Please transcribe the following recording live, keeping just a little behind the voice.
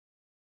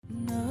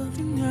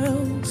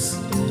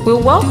We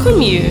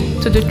welcome you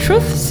to the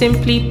Truth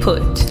Simply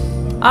Put,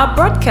 our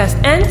broadcast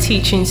and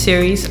teaching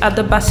series at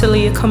the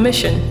Basileia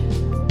Commission.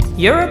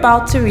 You're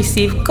about to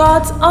receive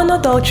God's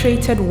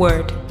unadulterated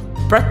word,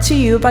 brought to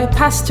you by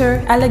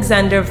Pastor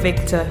Alexander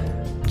Victor,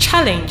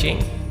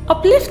 challenging,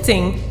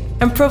 uplifting,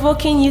 and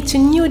provoking you to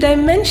new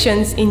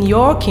dimensions in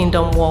your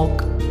kingdom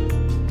walk.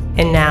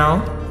 And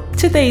now,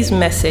 today's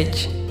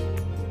message.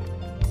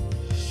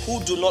 Who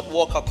do not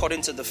walk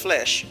according to the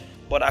flesh,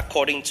 but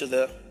according to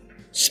the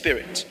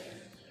Spirit.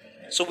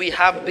 So we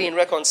have been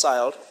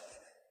reconciled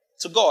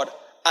to God,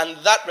 and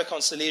that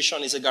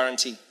reconciliation is a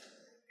guarantee.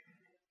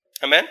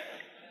 Amen?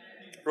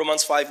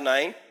 Romans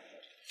 5:9.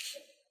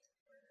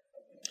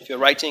 If you're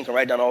writing, you can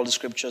write down all the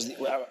scriptures.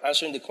 We are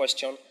answering the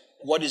question,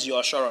 what is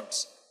your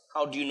assurance?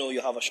 How do you know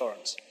you have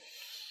assurance?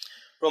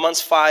 Romans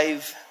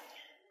 5,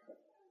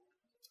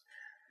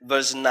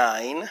 verse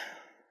 9.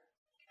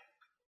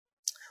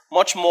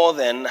 Much more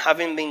then,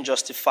 having been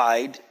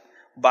justified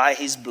by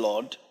his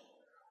blood,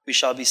 we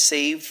shall be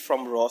saved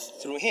from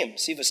wrath through him.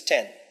 See verse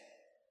 10.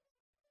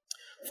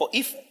 For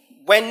if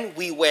when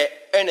we were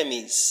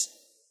enemies,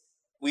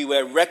 we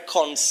were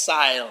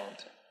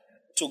reconciled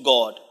to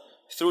God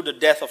through the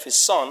death of his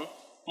Son,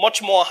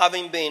 much more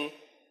having been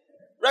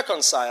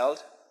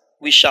reconciled,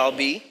 we shall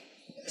be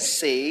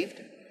saved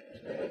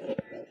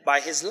by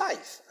his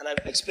life. And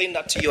I've explained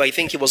that to you, I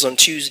think it was on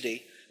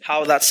Tuesday,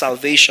 how that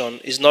salvation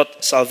is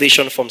not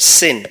salvation from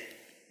sin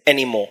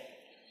anymore.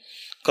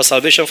 Because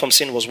salvation from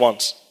sin was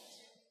once.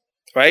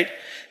 Right?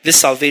 This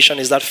salvation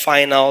is that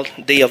final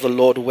day of the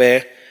Lord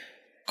where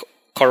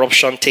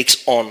corruption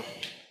takes on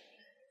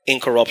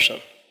incorruption.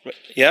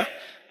 Yeah?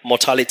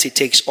 Mortality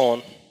takes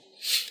on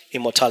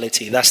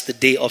immortality. That's the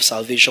day of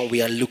salvation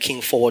we are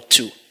looking forward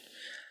to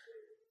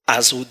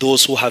as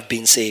those who have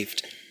been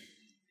saved.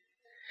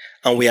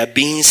 And we are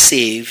being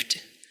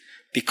saved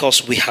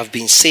because we have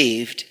been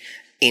saved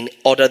in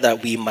order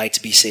that we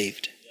might be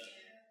saved.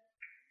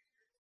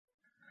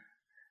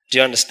 Do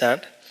you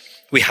understand?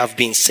 We have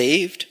been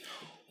saved.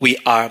 We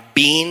are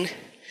being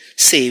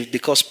saved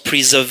because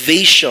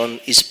preservation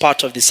is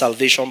part of the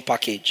salvation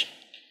package.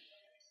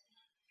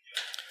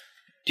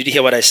 Did you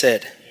hear what I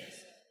said?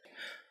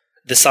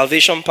 The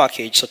salvation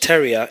package,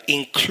 soteria,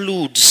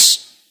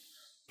 includes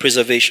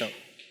preservation.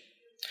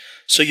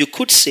 So you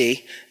could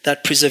say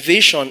that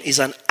preservation is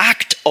an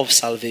act of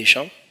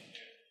salvation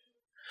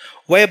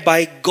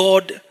whereby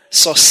God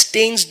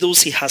sustains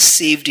those he has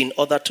saved in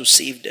order to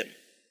save them.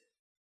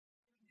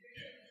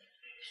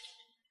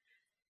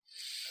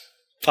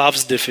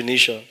 Pfaff's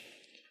definition.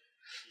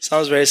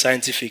 Sounds very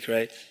scientific,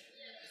 right?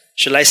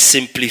 Shall I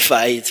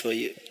simplify it for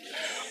you?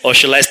 Or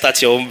shall I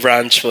start your own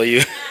branch for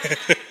you?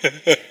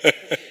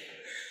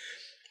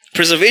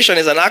 Preservation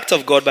is an act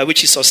of God by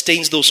which he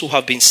sustains those who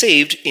have been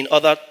saved in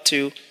order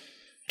to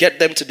get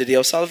them to the day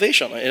of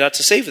salvation, in order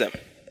to save them.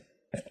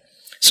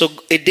 So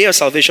a day of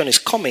salvation is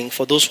coming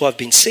for those who have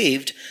been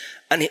saved,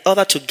 and in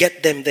order to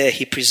get them there,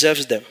 he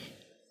preserves them.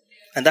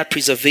 And that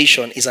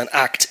preservation is an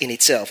act in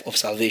itself of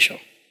salvation.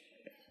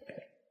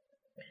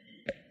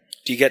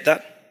 Do you get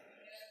that?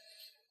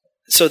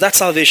 So that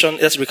salvation,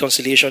 that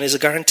reconciliation is a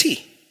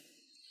guarantee.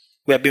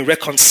 We have been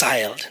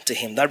reconciled to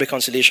him. That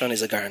reconciliation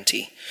is a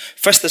guarantee.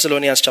 1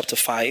 Thessalonians chapter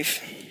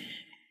 5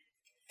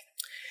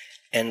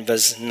 and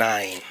verse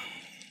 9.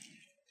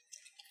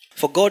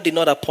 For God did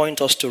not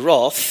appoint us to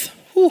wrath.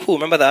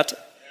 Remember that?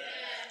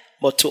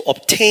 But to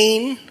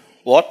obtain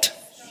what?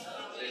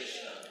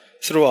 Salvation.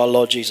 Through our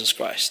Lord Jesus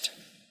Christ.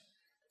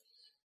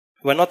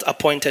 We're not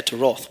appointed to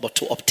wrath, but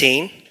to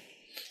obtain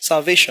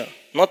salvation.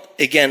 Not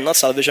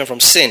salvation from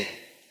sin,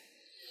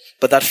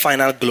 but that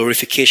final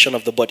glorification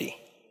of the body.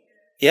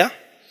 Yeah?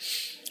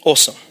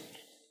 Awesome.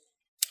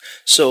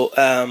 So,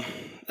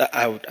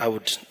 I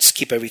would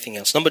skip everything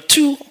else. Number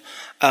 2,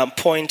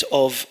 point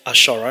of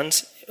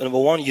assurance. Number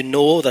 1, you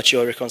know that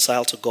you are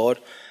reconciled to God.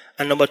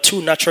 And number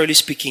 2, naturally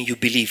speaking, you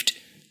believed.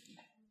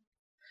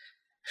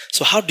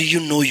 So how do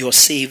you know you're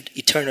saved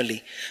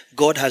eternally?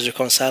 God has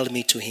reconciled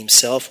me to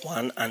himself,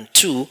 1. And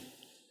 2,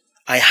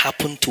 I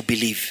happen to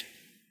believe.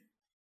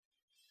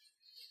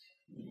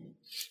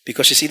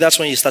 Because you see, that's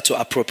when you start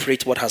to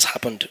appropriate what has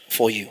happened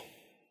for you.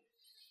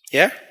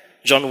 Yeah?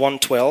 John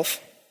 1:12.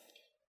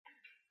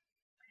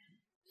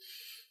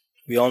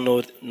 We all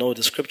know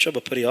the scripture,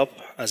 but put it up.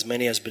 As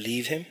many as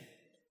believe him,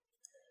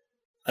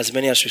 as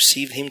many as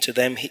received him, to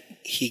them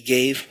he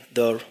gave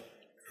the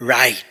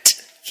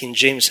right. King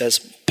James says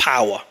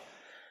power.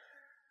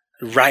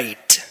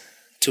 Right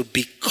to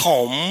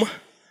become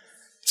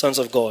sons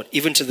of God.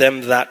 Even to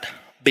them that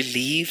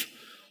believe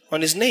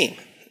on his name.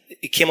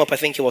 It came up, I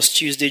think it was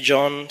Tuesday,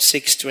 John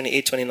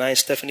 6:28-29.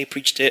 Stephanie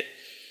preached it.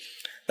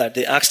 That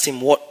they asked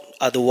him, what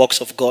are the works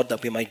of God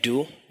that we might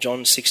do?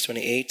 John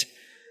 6:28.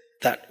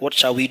 That what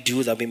shall we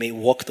do that we may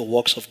walk the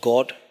works of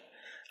God?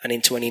 And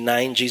in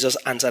 29, Jesus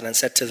answered and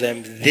said to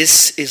them,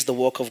 this is the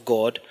work of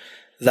God,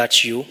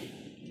 that you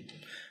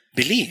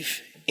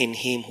believe in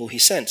him who he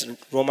sent.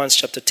 Romans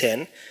chapter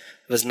 10,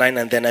 verse 9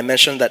 and 10. I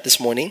mentioned that this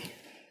morning.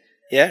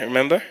 Yeah,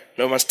 remember?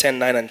 Romans 10,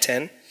 9 and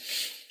 10.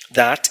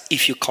 that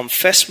if you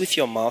confess with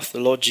your mouth the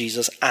Lord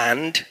Jesus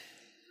and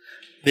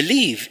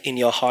believe in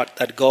your heart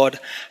that God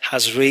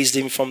has raised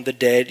him from the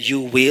dead, you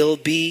will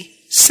be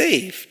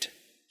saved.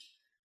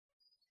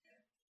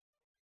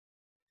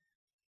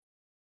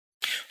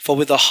 For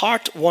with the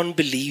heart one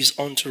believes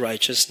unto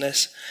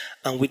righteousness,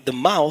 and with the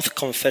mouth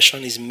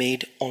confession is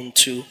made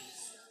unto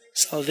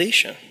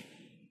salvation.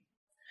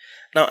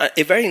 Now,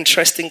 a very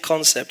interesting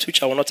concept,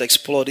 which I will not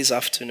explore this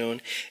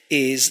afternoon,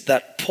 is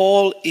that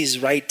Paul is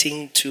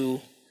writing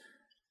to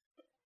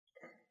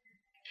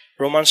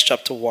Romans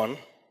chapter 1,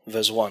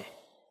 verse 1.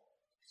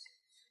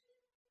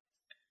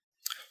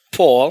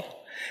 Paul,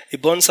 a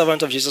born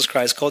servant of Jesus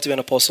Christ, called to be an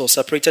apostle,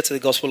 separated to the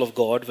gospel of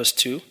God, verse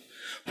 2,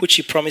 which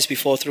he promised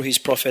before through his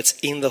prophets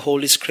in the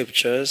Holy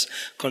Scriptures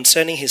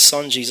concerning his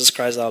Son Jesus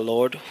Christ our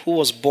Lord, who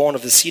was born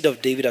of the seed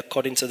of David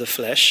according to the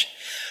flesh,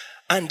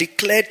 and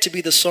declared to be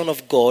the Son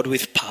of God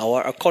with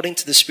power according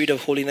to the Spirit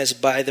of holiness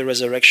by the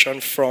resurrection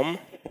from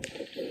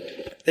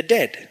the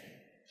dead.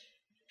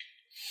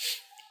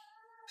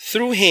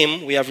 Through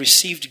him we have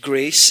received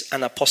grace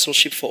and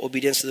apostleship for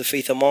obedience to the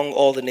faith among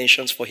all the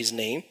nations for his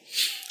name,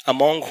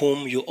 among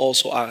whom you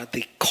also are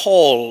the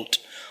called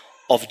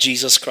of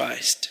Jesus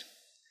Christ.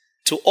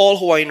 To all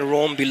who are in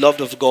Rome,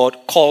 beloved of God,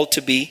 called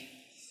to be.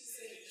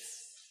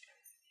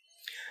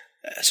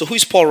 So who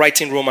is Paul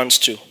writing Romans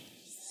to?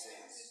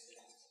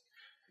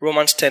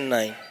 Romans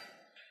 10:9.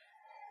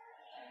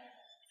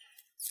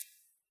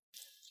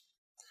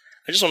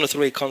 I just want to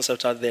throw a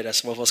concept out there that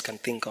some of us can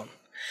think on.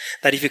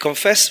 That if you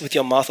confess with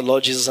your mouth the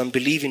Lord Jesus and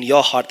believe in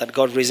your heart that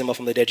God raised him up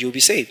from the dead, you will be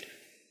saved.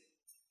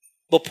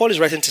 But Paul is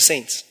writing to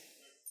saints.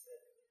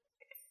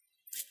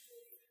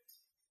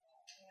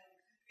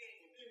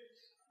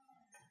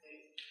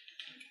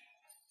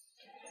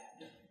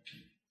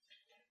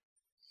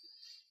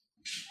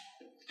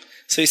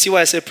 So you see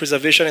why I say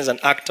preservation is an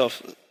act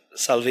of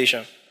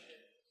salvation.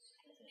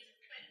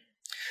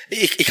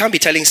 It can't be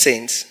telling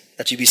saints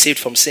that you'll be saved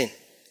from sin,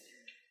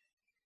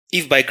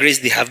 if by grace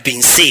they have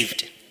been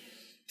saved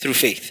through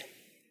faith.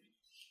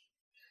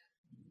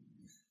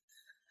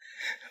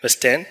 Verse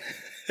 10.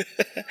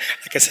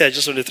 Like I said, I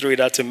just want to throw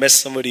it out to mess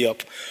somebody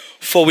up.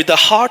 For with the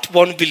heart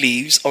one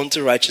believes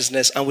unto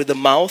righteousness, and with the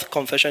mouth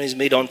confession is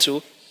made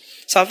unto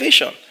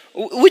salvation.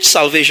 Which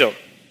salvation?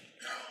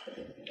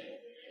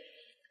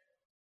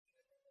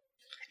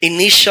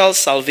 Initial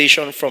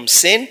salvation from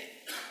sin,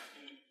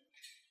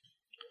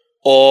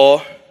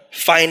 or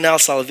final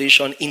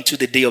salvation into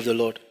the day of the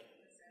Lord?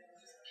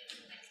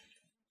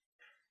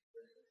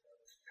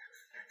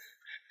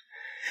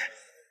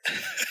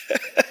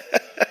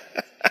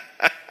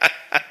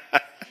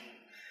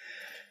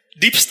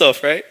 Deep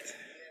stuff, right?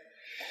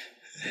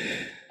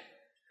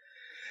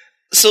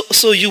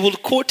 So you will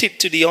quote it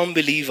to the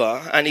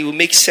unbeliever and it will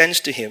make sense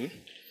to him,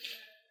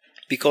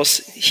 because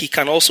he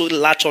can also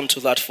latch onto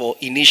that for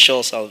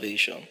initial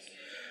salvation.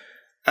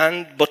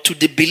 But to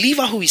the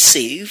believer who is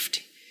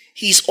saved,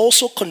 he is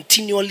also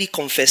continually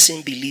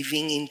confessing,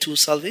 believing into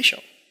salvation.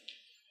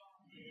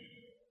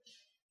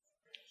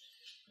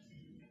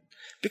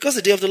 Because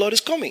the day of the Lord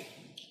is coming.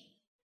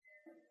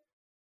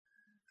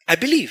 I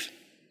believe.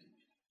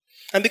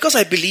 And because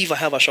I believe, I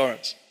have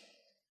assurance.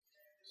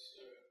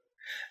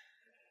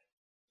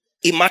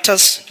 It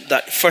matters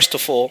that, first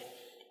of all,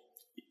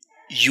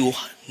 you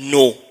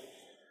know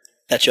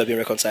that you have been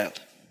reconciled.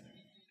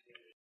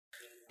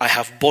 I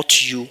have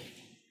bought you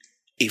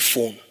a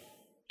phone.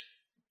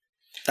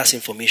 That's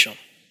information.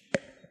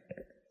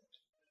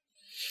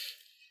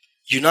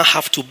 You now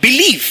have to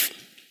believe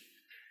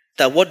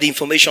that what the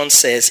information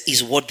says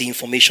is what the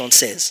information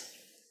says.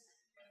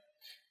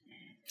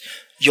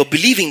 Your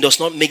believing does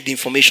not make the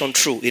information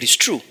true. It is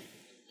true,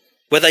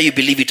 whether you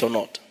believe it or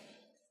not.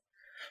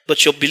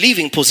 But your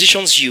believing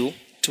positions you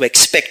to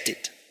expect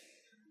it.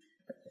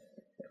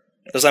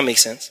 Does that make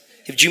sense?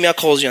 If Jumia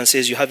calls you and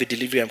says you have a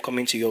delivery, I'm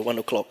coming to you at 1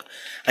 o'clock,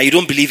 and you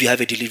don't believe you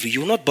have a delivery, you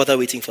will not bother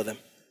waiting for them.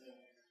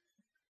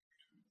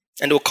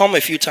 And they'll come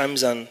a few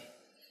times and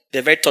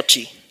they're very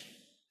touchy.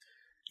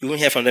 You won't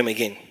hear from them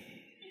again.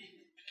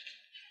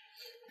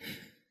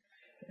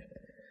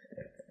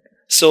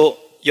 So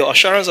your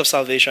assurance of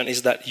salvation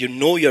is that you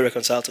know you're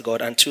reconciled to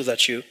God, and 2,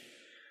 that you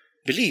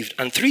believed.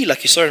 And 3,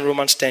 like you saw in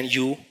Romans 10,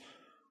 you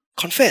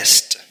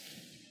confessed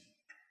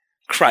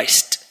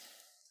Christ.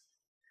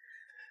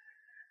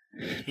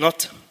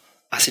 Not,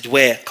 as it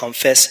were,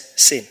 confess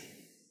sin.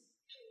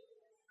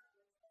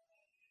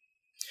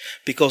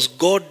 Because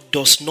God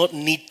does not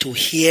need to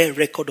hear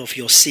record of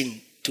your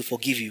sin to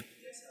forgive you.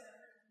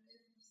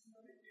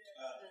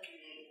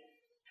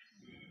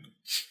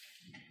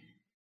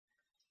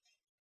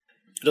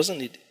 He doesn't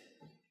need it.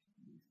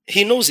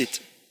 He knows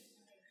it.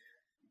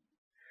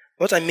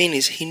 What I mean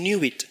is, he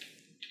knew it.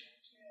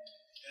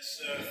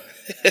 Yes,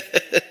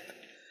 sir.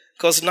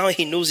 Because now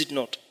he knows it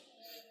not.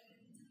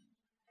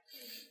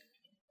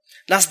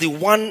 That's the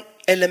one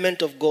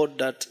element of God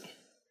that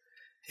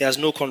he has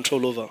no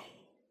control over.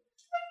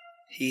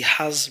 He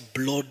has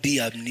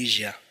bloody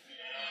amnesia.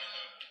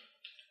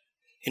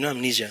 You know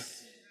amnesia?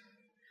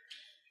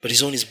 But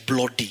his own is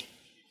bloody.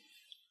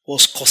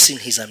 What's causing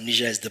his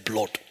amnesia is the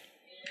blood.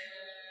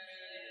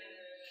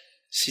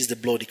 Sees the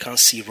blood, he can't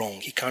see wrong.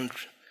 He can't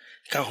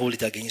hold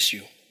it against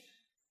you.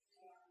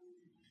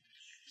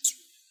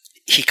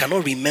 He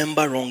cannot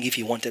remember wrong if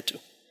he wanted to.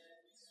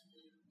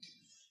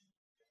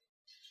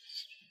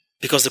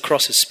 Because the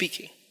cross is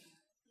speaking.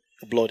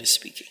 The blood is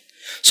speaking.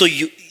 So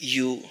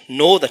you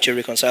know that you're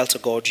reconciled to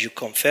God, you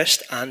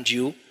confessed and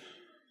you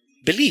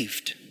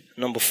believed.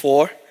 Number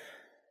 4,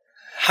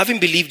 having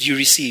believed, you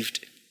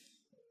received.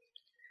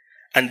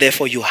 And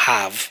therefore you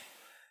have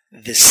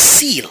the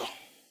seal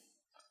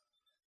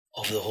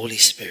of the Holy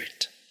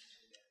Spirit.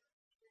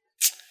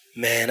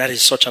 Man, that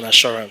is such an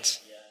assurance.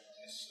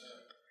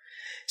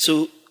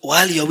 So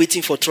while you're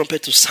waiting for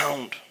trumpet to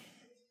sound,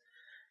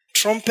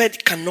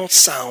 trumpet cannot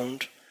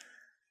sound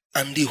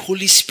and the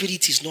Holy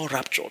Spirit is not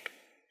raptured.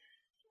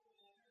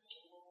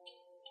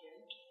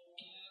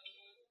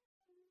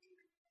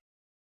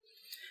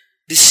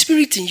 The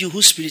Spirit in you,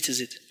 whose spirit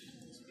is it?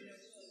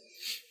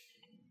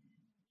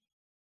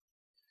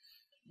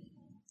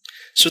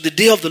 So the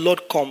day of the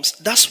Lord comes.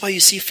 That's why you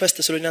see 1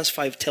 Thessalonians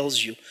 5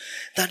 tells you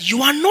that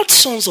you are not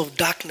sons of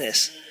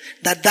darkness,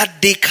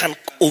 that day can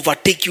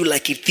overtake you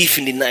like a thief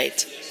in the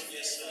night.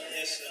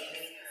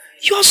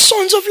 You are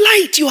sons of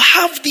light. You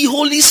have the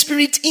Holy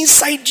Spirit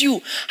inside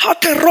you. How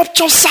can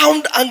rapture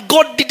sound and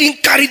God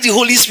didn't carry the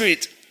Holy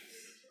Spirit?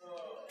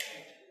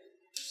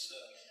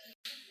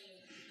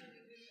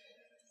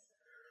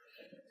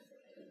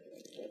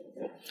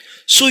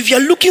 So if you're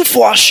looking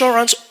for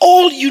assurance,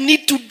 all you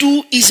need to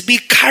do is be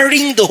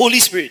carrying the Holy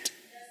Spirit.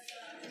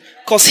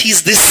 Because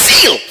he's the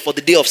seal for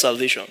the day of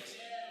salvation.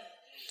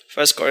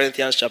 1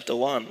 Corinthians chapter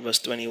 1, verse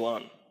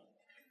 21.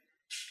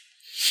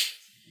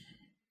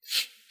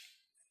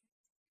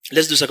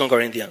 Let's do 2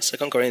 Corinthians.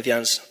 2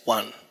 Corinthians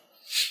 1.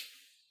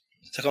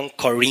 2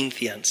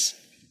 Corinthians.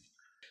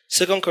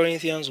 2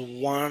 Corinthians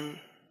 1,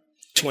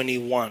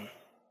 21.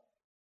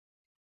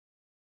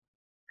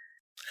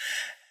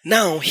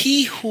 Now,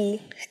 he who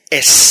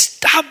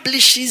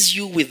establishes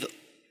you with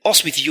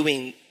you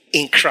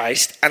in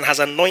Christ and has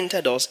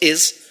anointed us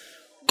is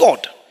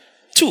God.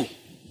 2,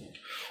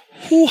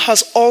 who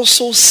has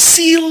also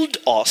sealed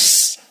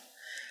us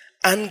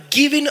and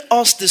given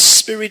us the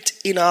Spirit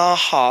in our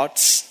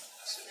hearts.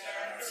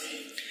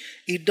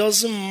 It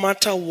doesn't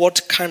matter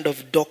what kind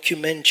of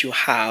document you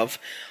have,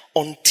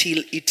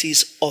 until it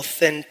is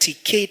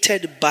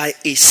authenticated by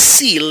a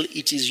seal,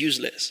 it is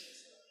useless.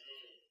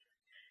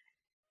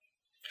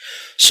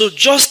 So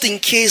just in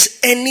case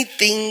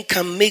anything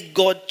can make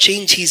God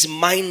change his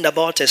mind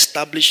about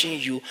establishing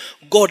you,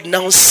 God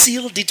now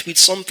sealed it with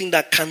something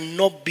that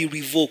cannot be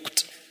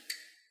revoked.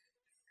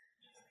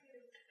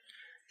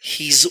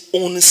 His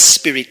own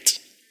Spirit.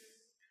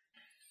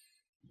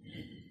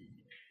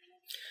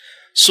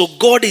 So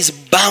God is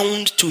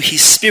bound to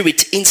his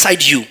Spirit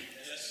inside you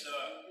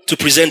to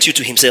present you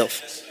to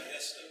himself.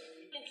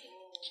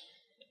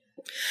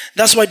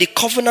 That's why the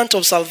covenant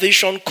of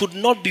salvation could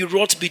not be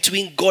wrought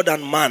between God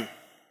and man.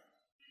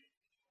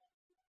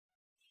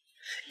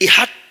 It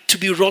had to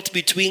be wrought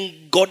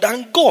between God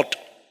and God.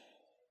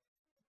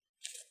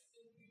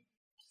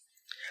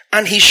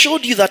 And he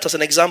showed you that as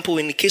an example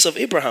in the case of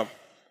Abraham.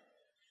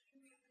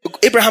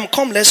 Abraham,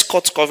 come, let's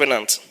cut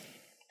covenant.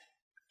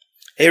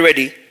 Are you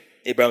ready?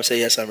 Abraham said,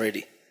 yes, I'm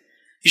ready.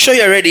 You sure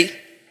you're ready?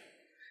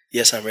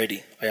 Yes, I'm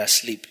ready. I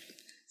asleep.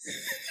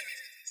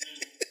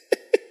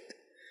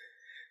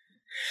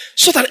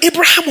 So that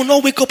Abraham will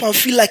not wake up and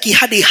feel like he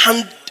had a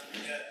hand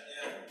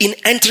in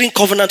entering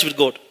covenant with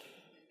God.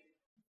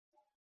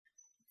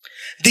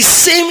 The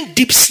same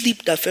deep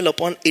sleep that fell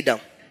upon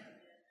Adam,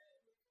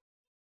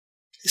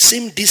 the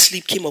same deep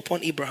sleep came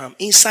upon Abraham.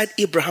 Inside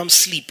Abraham's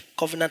sleep,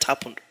 covenant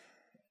happened.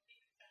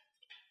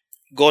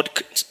 God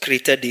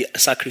created the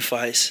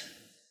sacrifice,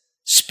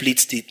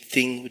 split the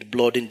thing with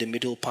blood in the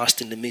middle,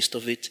 passed in the midst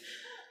of it,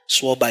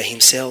 swore by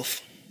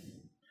himself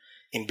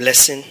in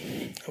blessing,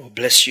 I will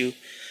bless you,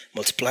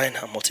 multiplying,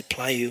 I'll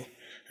multiply you.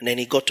 And then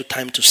he got to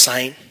time to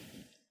sign.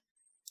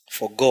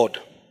 For God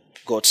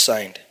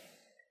signed.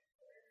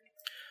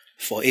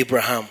 For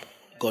Abraham,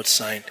 God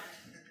signed.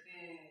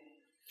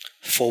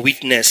 For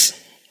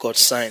witness, God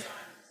signed.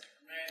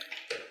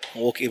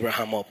 Woke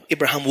Abraham up.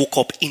 Abraham woke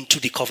up into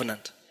the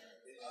covenant.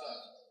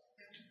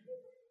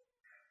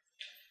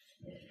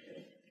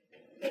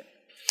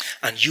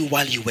 And you,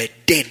 while you were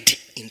dead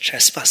in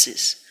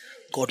trespasses,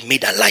 God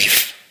made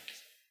alive.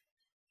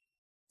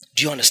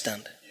 Do you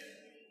understand?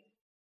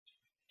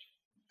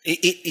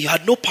 You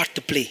had no part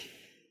to play.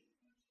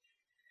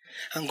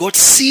 And God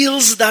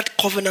seals that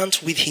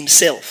covenant with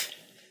himself.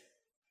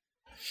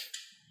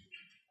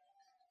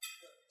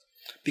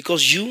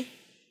 Because you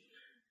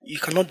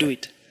cannot do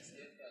it.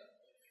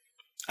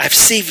 I've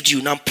saved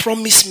you. Now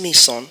promise me,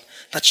 son,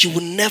 that you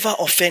will never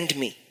offend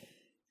me.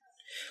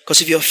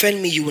 Because if you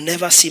offend me, you will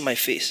never see my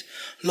face.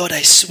 Lord,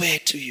 I swear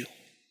to you.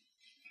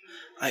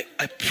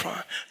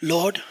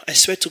 Lord, I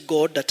swear to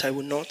God that I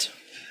will not.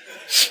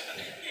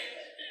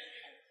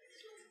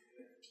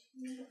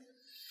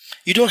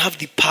 You don't have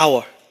the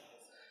power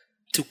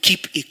to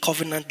keep a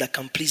covenant that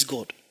can please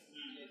God.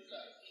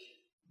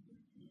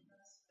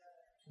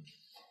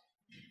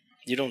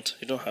 You don't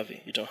have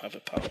it. You don't have a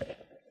power.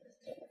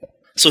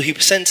 So he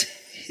sent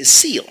his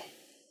seal.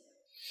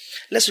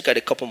 Let's look at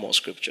a couple more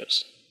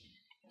scriptures.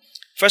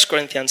 1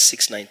 Corinthians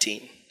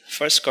 6:19.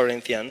 1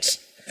 Corinthians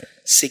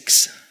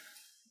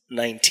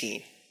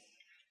 6:19.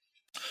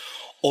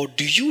 Or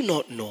do you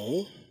not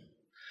know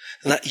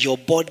that your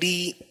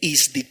body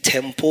is the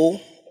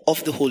temple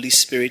of the Holy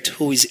Spirit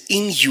who is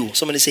in you?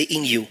 Somebody say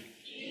in you.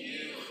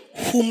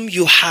 Whom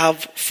you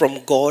have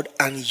from God,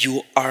 and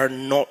you are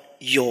not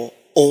your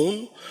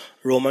own.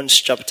 Romans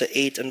chapter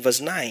 8 and verse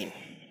 9.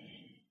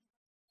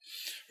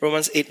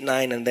 Romans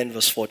 8:9 and then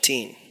verse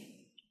 14.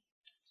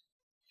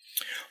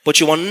 But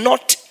you are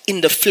not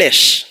in the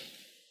flesh,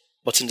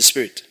 but in the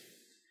Spirit,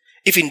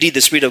 if indeed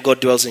the Spirit of God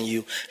dwells in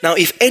you. Now,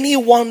 if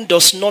anyone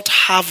does not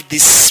have the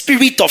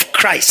Spirit of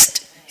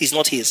Christ, he's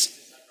not his.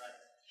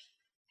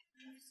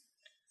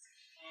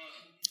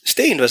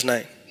 Stay in verse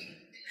 9.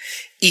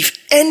 If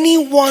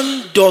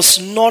anyone does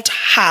not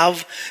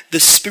have the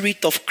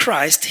Spirit of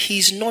Christ, he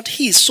is not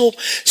his. So,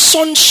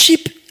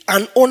 sonship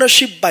and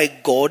ownership by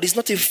God is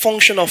not a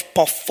function of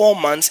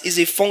performance, it's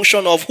a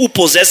function of who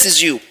possesses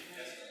you.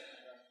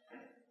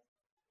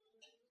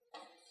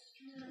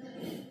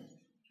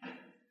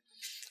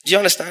 Do you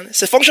understand?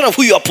 It's a function of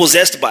who you are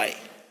possessed by.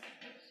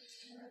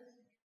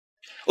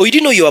 Oh, you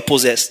didn't know you are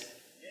possessed?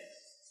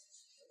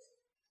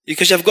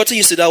 Because you have gotten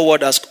used to that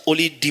word as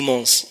only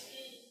demons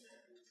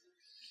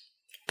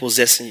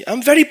possessing you.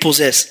 I'm very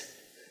possessed.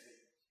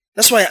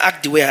 That's why I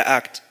act the way I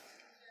act.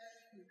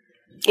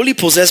 Only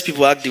possessed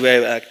people act the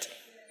way I act.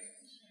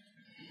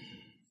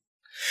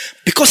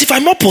 Because if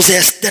I'm not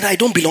possessed, then I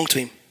don't belong to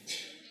him.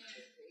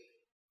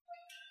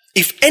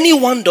 If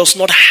anyone does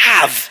not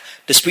have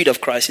the Spirit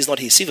of Christ, he's not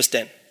his. See verse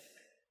 10.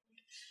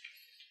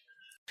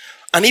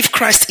 And if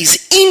Christ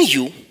is in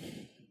you,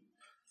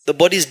 the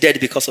body is dead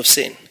because of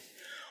sin.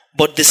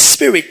 But the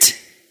Spirit,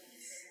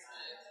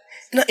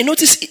 now you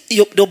notice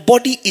the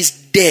body is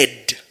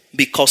dead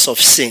because of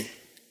sin.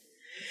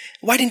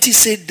 Why didn't he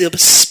say the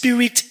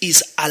Spirit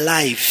is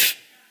alive?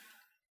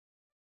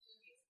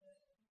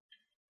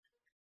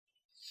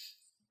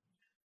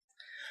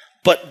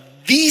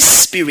 But this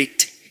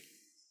Spirit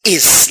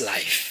is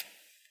life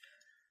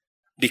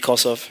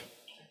because of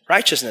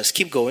righteousness.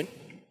 Keep going.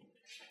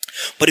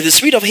 But if the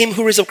Spirit of him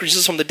who raised up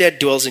Christ from the dead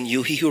dwells in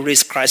you, he who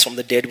raised Christ from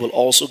the dead will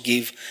also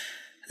give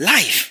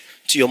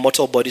life to your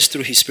mortal bodies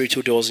through his Spirit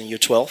who dwells in you.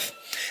 12.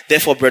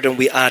 Therefore, brethren,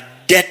 we are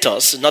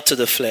debtors, not to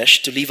the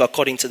flesh, to live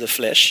according to the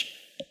flesh.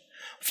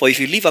 For if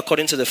you live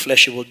according to the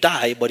flesh, you will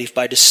die. But if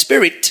by the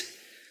Spirit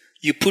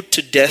you put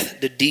to death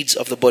the deeds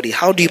of the body.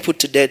 How do you put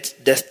to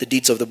death the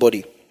deeds of the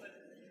body?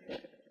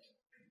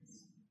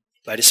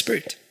 By the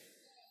Spirit.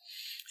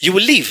 You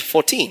will live.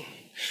 14.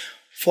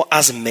 For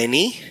as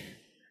many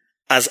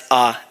as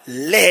are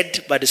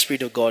led by the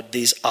Spirit of God,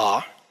 these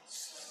are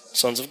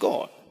sons of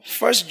God.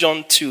 1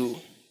 John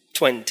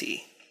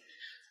 2:20.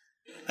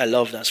 I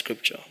love that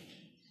scripture.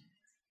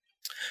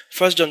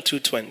 1 John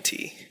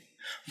 2:20.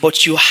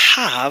 But you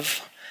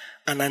have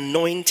an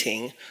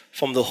anointing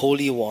from the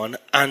Holy One,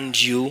 and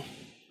you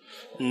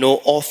know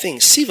all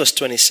things. See verse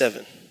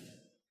 27.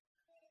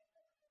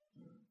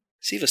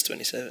 See verse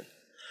 27.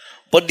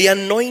 But the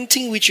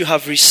anointing which you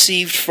have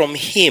received from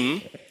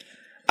him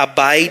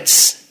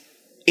abides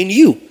in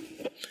you.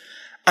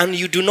 And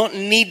you do not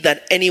need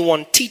that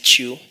anyone teach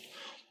you,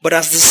 but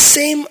as the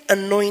same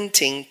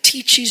anointing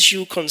teaches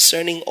you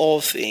concerning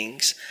all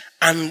things,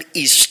 and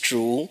is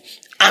true,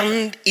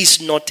 and is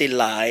not a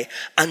lie,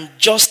 and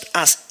just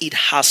as it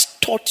has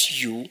taught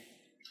you,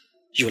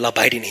 you will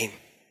abide in him.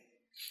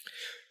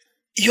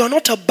 You are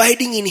not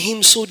abiding in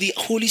him so the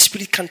Holy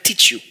Spirit can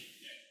teach you.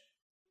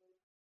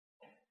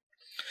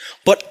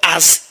 But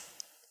as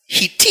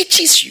he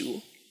teaches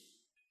you,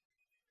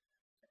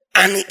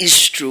 and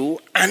is true,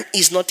 and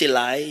is not a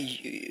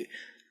lie,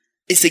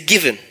 it's a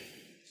given.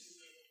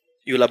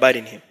 You will abide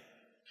in him.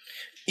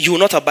 You will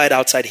not abide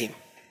outside him.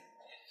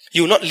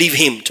 You will not leave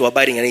him to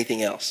abide in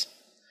anything else.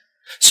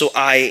 So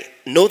I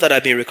know that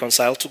I've been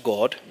reconciled to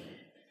God.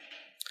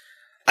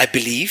 I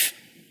believe.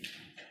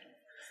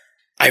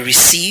 I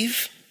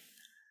receive.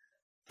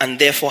 And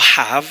therefore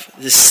have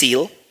the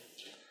seal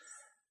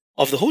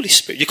of the Holy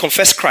Spirit. You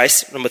confess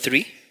Christ, number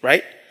 3,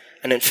 right?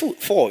 And then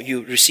 4,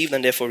 you receive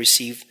and therefore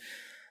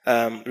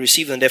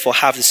and therefore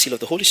have the seal of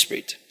the Holy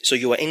Spirit. So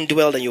you are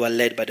indwelled and you are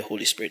led by the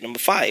Holy Spirit. Number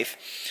 5,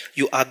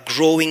 you are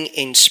growing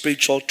in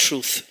spiritual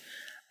truth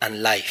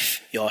and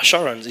life. Your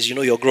assurance is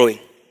you're growing.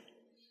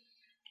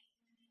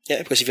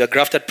 Yeah, because if you're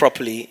grafted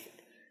properly,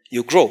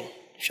 you grow.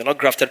 If you're not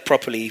grafted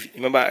properly,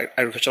 remember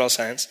agricultural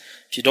science,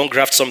 if you don't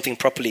graft something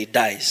properly, it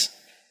dies.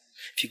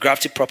 If you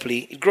graft it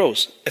properly, it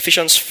grows.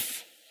 Ephesians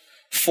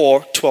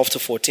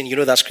 4:12-14. You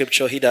know that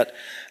scripture, he that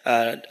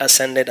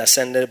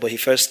ascended, but he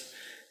first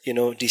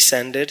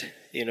descended,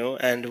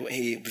 and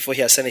before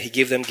he ascended, he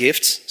gave them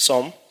gifts,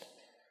 some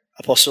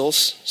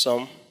apostles,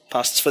 some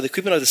pastors, for the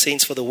equipping of the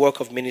saints, for the work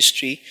of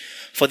ministry,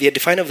 for the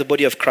edifying of the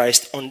body of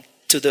Christ,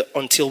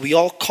 until we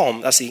all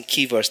come, that's the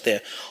key verse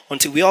there,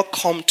 until we all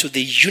come to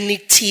the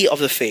unity of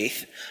the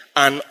faith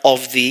and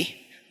of the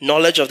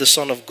knowledge of the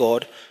Son of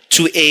God,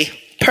 to a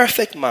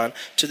perfect man,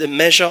 to the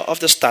measure of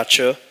the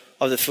stature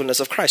of the fullness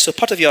of Christ. So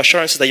part of your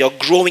assurance is that you're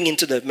growing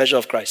into the measure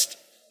of Christ.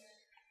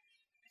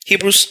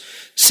 Hebrews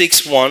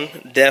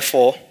 6:1,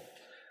 therefore,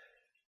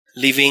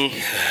 leaving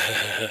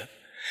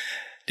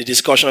the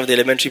discussion of the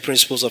elementary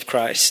principles of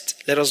Christ,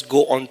 let us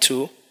go on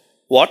to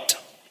what?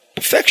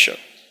 Perfection.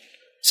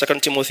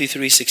 2 Timothy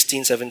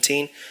 3:16,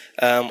 17.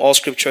 All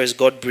scripture is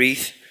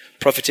God-breathed,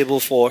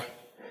 profitable for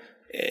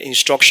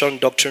instruction,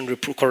 doctrine,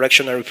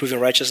 correction, and reproof in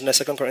righteousness.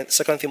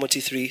 2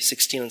 Timothy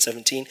 3:16 and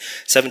 17.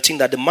 17,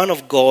 that the man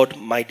of God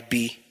might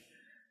be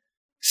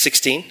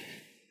 16.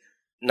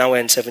 Now we're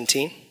in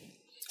 17.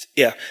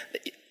 Yeah,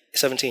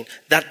 17.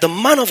 That the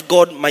man of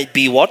God might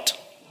be what?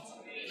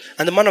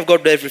 And the man of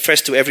God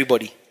refers to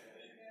everybody.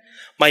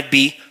 Might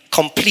be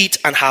complete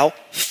and how?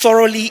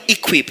 Thoroughly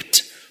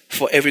equipped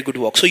for every good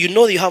work. So you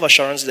know that you have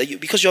assurance that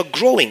because you're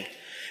growing.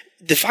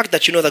 The fact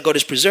that you know that God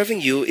is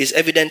preserving you is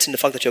evident in the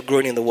fact that you're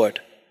growing in the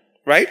word.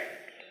 Right?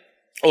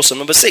 Also,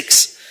 number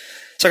 6.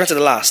 Second to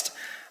the last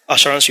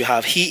assurance you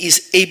have. He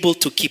is able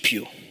to keep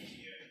you.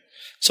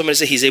 Somebody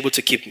say, he's able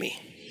to keep me.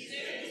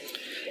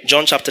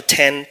 John chapter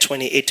 10,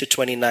 28 to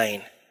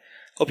 29.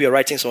 Hope you're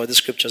writing some of the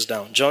scriptures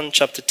down. John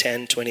chapter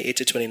 10, 28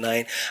 to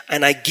 29.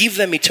 And I give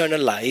them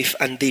eternal life,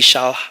 and they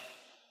shall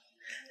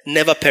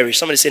never perish.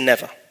 Somebody say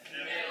never.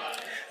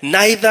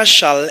 Neither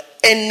shall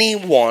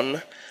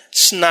anyone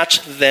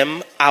snatch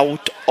them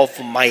out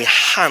of my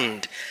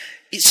hand.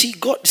 You see,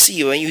 God,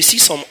 when you see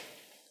some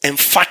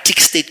emphatic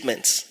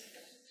statements,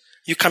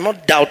 you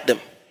cannot doubt them.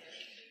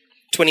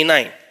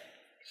 29.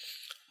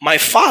 My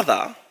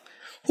Father,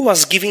 who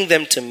has given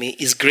them to me,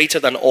 is greater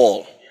than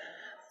all,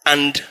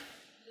 and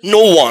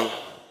no one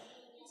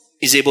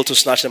is able to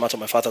snatch them out of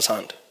my Father's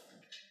hand.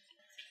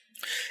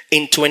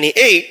 In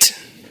 28,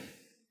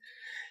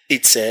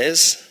 it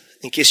says,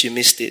 in case you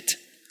missed it,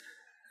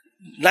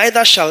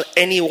 neither shall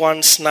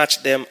anyone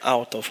snatch them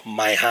out of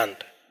my hand.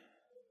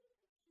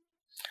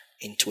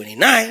 In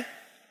 29,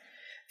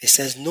 it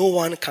says, no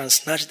one can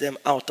snatch them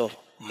out of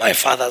my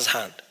Father's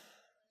hand.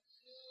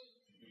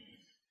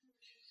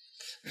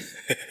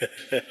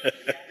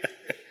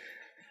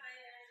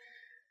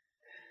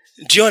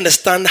 Do you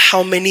understand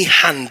how many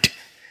hands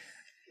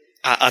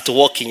are at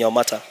work in your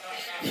matter?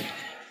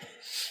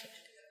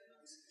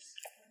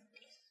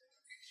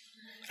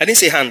 I didn't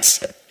say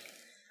hands.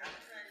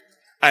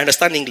 I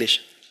understand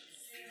English.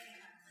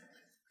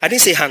 I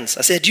didn't say hands.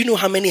 I said, do you know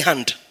how many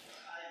hands?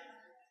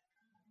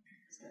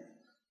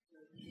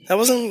 I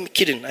wasn't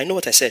kidding. I know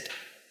what I said.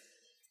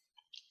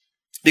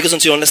 Because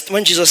until you understand,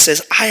 when Jesus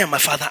says, I and my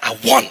Father are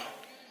one,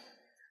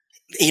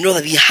 you know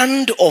that the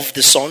hand of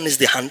the Son is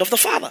the hand of the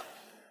Father.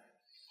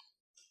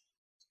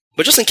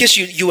 But just in case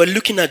you were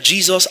looking at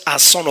Jesus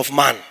as Son of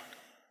Man,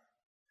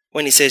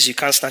 when he says, you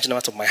can't snatch them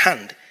out of my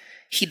hand,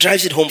 he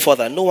drives it home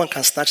further. No one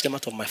can snatch them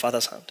out of my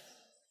Father's hand.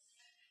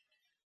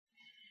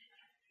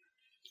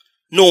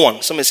 No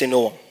one. Somebody say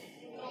no one.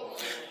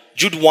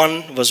 Jude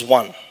 1 verse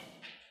 1.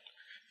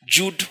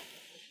 Jude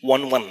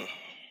 1 1.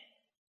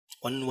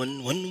 1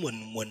 1 1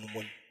 1 1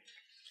 1.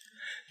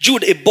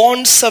 Jude, a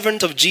bond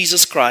servant of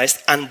Jesus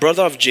Christ and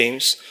brother of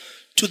James,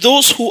 to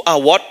those who are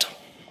what?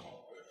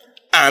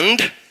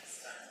 And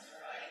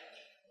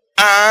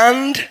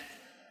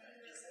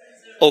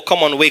oh,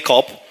 come on, wake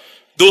up.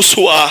 Those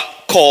who are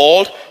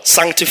called,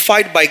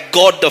 sanctified by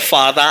God the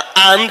Father,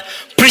 and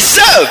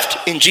preserved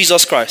in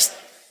Jesus Christ.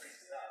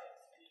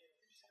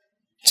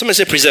 Somebody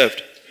say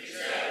preserved.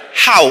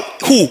 How?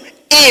 Who?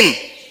 In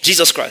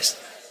Jesus Christ.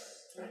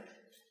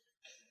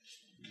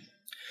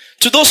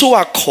 To those who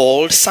are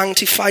called,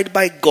 sanctified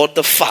by God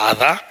the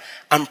Father,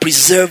 and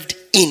preserved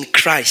in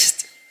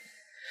Christ.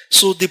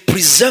 So the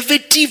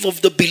preservative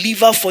of the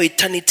believer for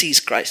eternity is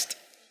Christ.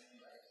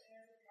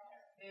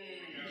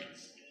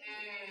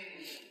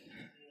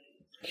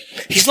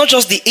 He's not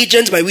just the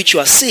agent by which you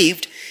are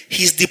saved,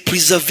 he's the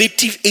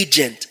preservative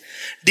agent.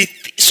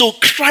 So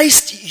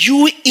Christ,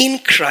 you in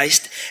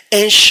Christ,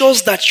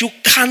 ensures that you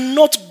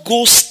cannot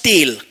go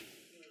stale.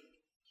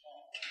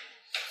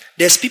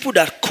 There's people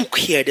that cook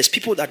here, there's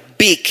people that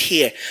bake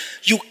here.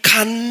 You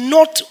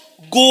cannot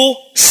go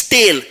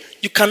stale.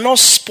 You cannot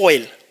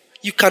spoil.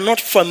 You cannot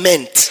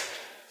ferment.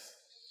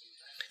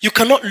 You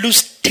cannot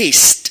lose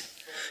taste.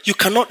 You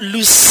cannot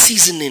lose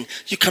seasoning.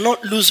 You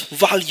cannot lose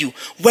value.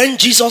 When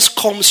Jesus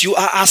comes, you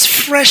are as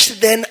fresh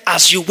then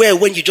as you were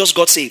when you just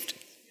got saved.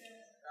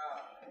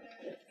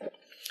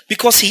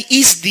 Because he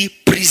is the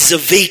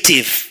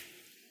preservative.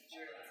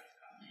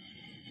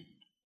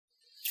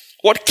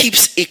 What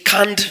keeps a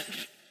canned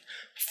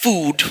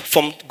food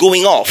from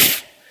going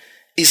off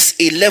is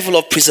a level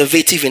of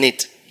preservative in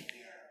it.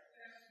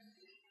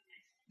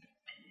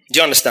 Do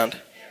you understand?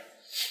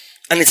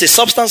 And it's a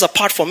substance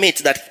apart from it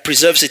that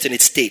preserves it in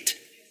its state.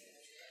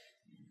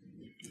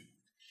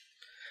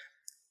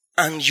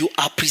 And you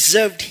are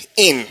preserved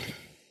in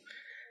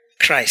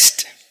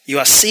Christ. You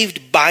are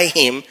saved by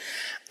him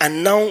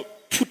and now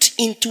put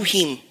into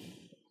him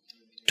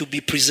to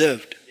be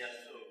preserved.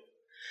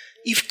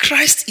 If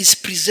Christ is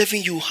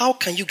preserving you, how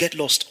can you get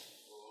lost?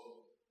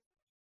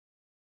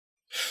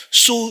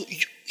 So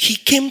he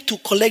came to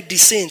collect the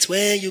saints.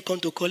 When you come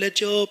to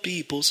collect your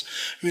peoples,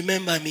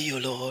 remember me, O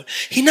Lord.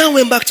 He now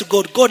went back to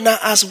God. God now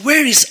asked,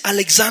 where is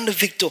Alexander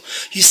Victor?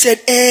 He said,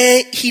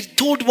 he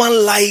told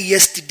one lie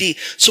yesterday,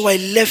 so I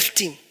left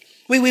him.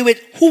 Wait.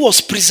 Who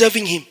was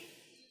preserving him?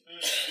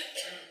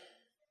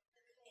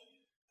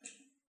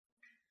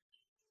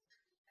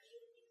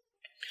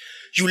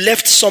 You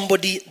left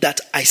somebody that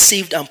I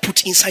saved and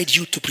put inside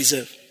you to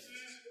preserve.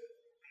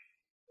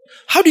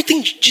 How do you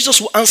think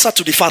Jesus will answer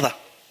to the Father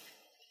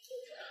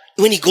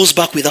when he goes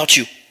back without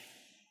you?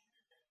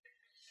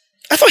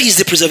 I thought he's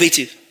the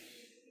preservative.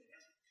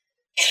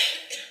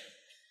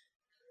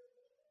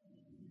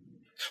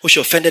 Oh,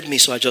 she offended me,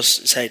 so I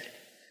just said,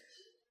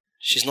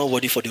 she's not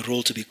worthy for the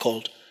role to be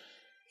called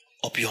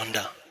up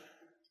yonder.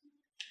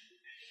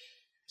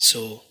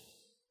 So,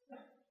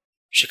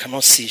 she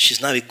cannot see.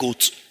 She's now a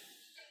goat.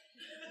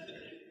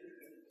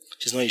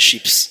 She's not a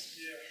sheep.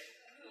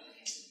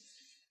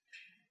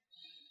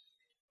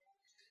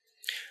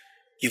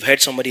 You've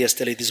heard somebody else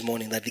tell you this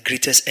morning that the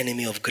greatest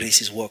enemy of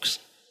grace is works.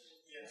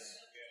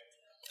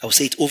 I will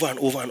say it over and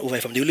over and over.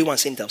 If I'm the only one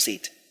saying it, I'll say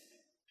it.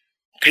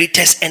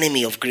 Greatest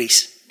enemy of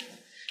grace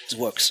is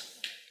works.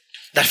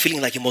 That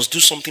feeling like you must do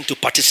something to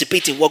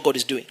participate in what God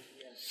is doing.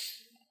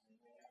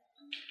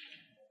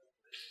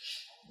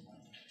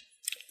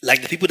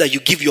 Like the people that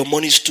you give your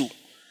monies to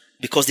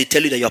because they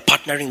tell you that you're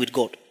partnering with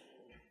God.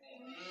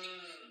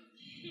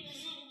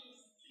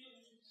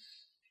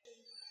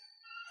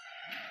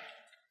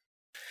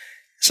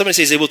 Somebody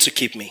says, able to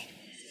keep me.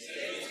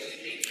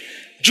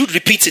 Jude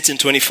repeats it in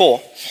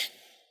 24.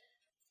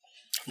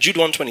 Jude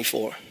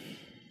 1:24.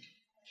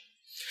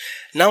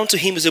 Now to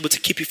him who is able to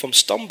keep you from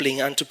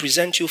stumbling and to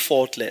present you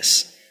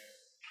faultless.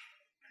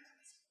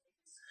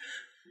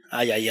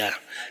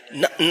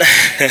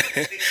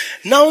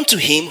 Now to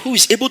him who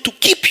is able to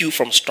keep you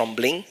from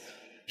stumbling.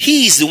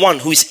 He is the one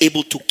who is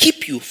able to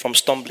keep you from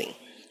stumbling.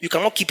 You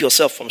cannot keep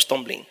yourself from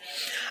stumbling.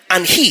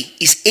 And he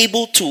is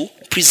able to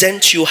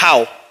present you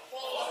how?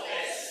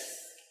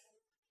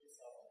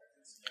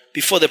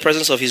 Before the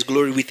presence of his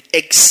glory with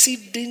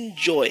exceeding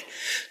joy.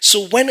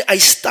 So when I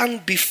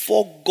stand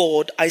before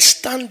God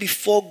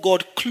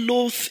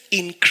clothed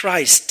in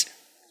Christ.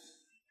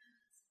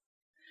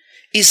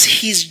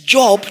 It's his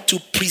job to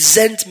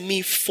present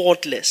me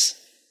faultless.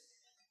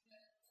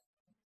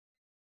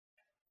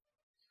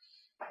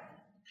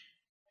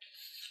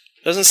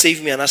 Doesn't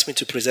save me and ask me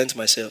to present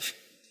myself.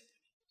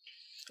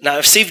 Now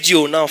I've saved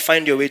you, now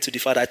find your way to the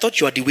Father. I thought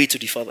you are the way to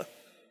the Father.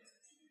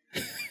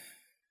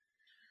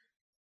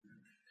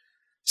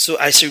 So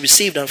I shall be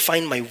saved and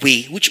find my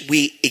way. Which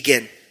way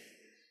again?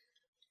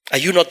 Are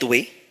you not the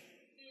way?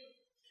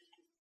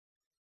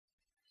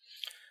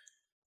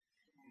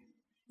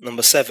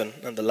 Number 7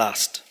 and the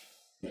last.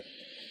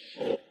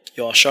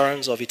 Your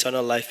assurance of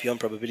eternal life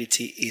beyond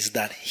probability is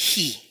that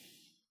he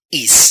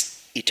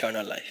is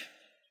eternal life.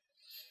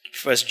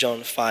 1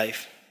 John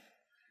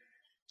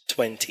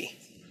 5:20.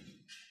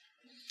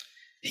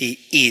 He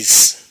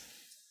is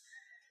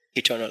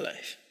eternal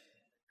life.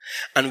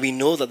 And we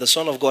know that the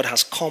Son of God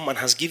has come and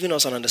has given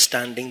us an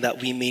understanding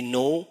that we may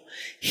know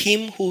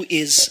him who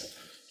is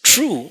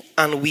true,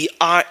 and we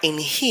are in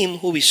him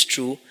who is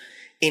true,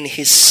 in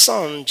his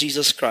Son,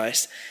 Jesus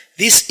Christ.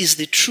 This is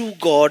the true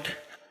God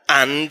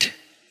and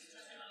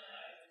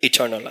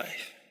eternal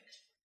life.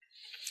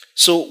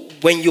 So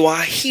when you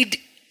are hid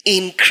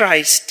in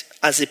Christ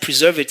as a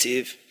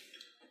preservative,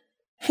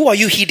 who are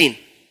you hidden?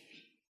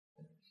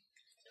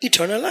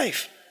 Eternal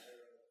life.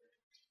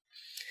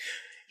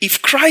 If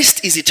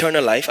Christ is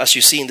eternal life, as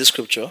you see in the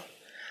scripture,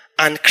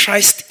 and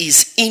Christ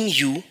is in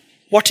you,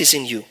 what is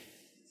in you?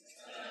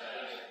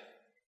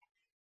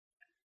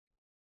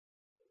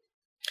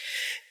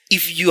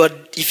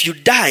 If you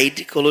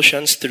died,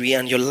 Colossians 3,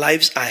 and your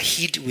lives are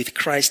hid with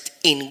Christ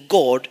in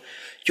God,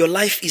 your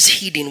life is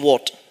hid in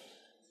what?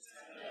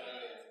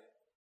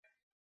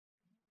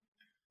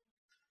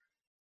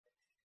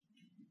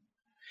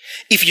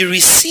 If you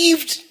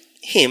received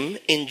him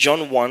in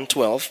John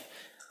 1:12,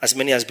 as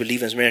many as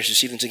believe, as many as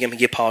receive him, to give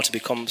him power to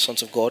become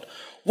sons of God,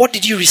 what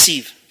did you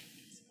receive?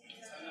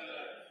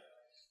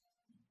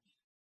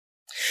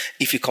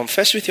 If you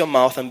confess with your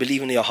mouth and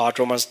believe in your heart,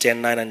 Romans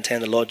 10:9 and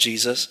 10, the Lord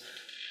Jesus,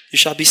 you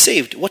shall be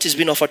saved. What is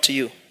being offered to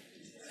you?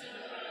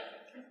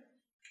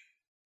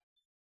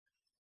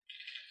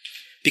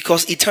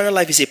 Because eternal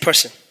life is a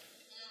person.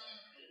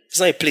 It's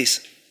not a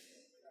place.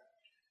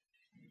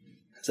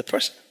 It's a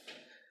person.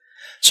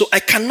 So I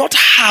cannot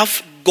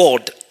have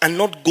God and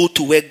not go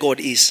to where God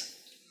is.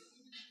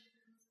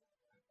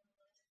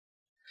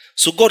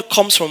 So God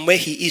comes from where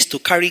he is to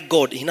carry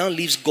God. He now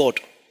leaves God.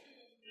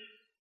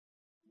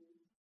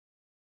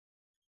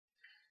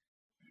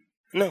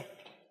 No.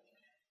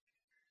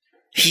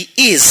 He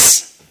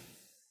is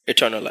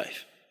eternal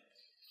life.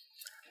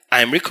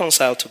 I am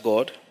reconciled to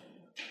God.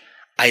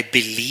 I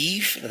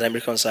believe that I'm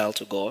reconciled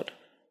to God.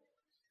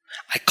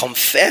 I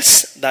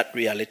confess that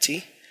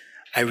reality.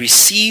 I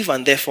receive,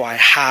 and therefore I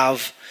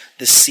have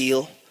the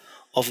seal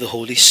of the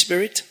Holy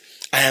Spirit.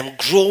 I am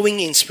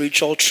growing in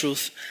spiritual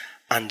truth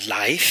and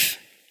life.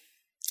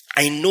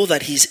 I know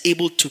that He is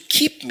able to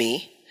keep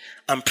me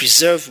and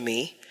preserve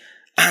me,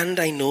 and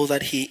I know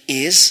that He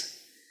is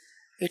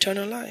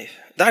eternal life.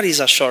 That is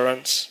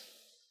assurance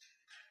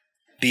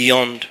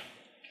beyond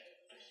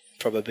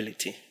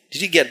probability.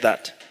 Did you get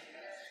that?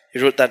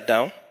 You wrote that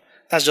down?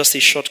 That's just a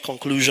short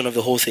conclusion of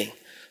the whole thing.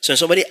 So when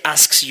somebody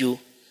asks you,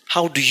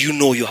 how do you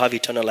know you have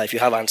eternal life? You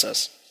have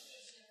answers.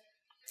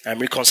 I'm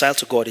reconciled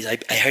to God.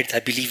 I heard it. I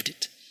believed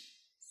it.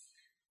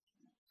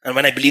 And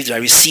when I believed it, I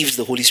received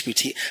the Holy Spirit.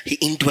 He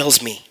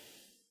indwells me.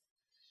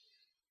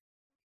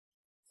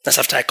 That's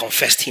after I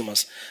confessed Him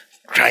as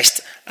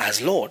Christ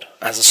as Lord,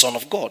 as the Son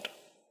of God.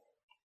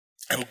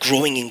 I'm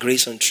growing in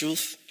grace and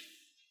truth.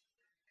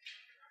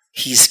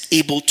 He's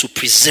able to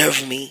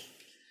preserve me.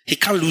 He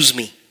can't lose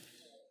me.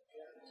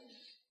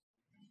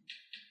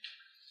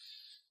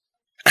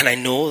 And I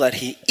know that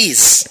He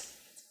is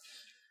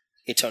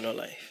eternal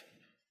life.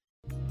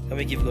 Can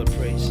we give God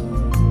praise?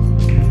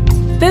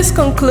 This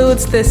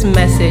concludes this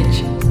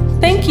message.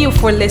 Thank you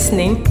for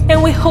listening,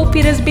 and we hope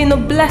it has been a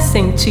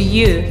blessing to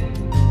you.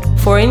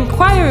 For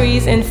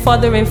inquiries and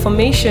further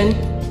information,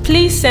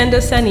 please send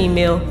us an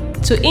email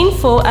to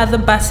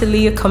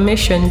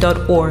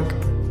info@thebasileacommission.org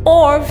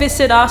or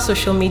visit our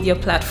social media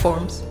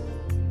platforms.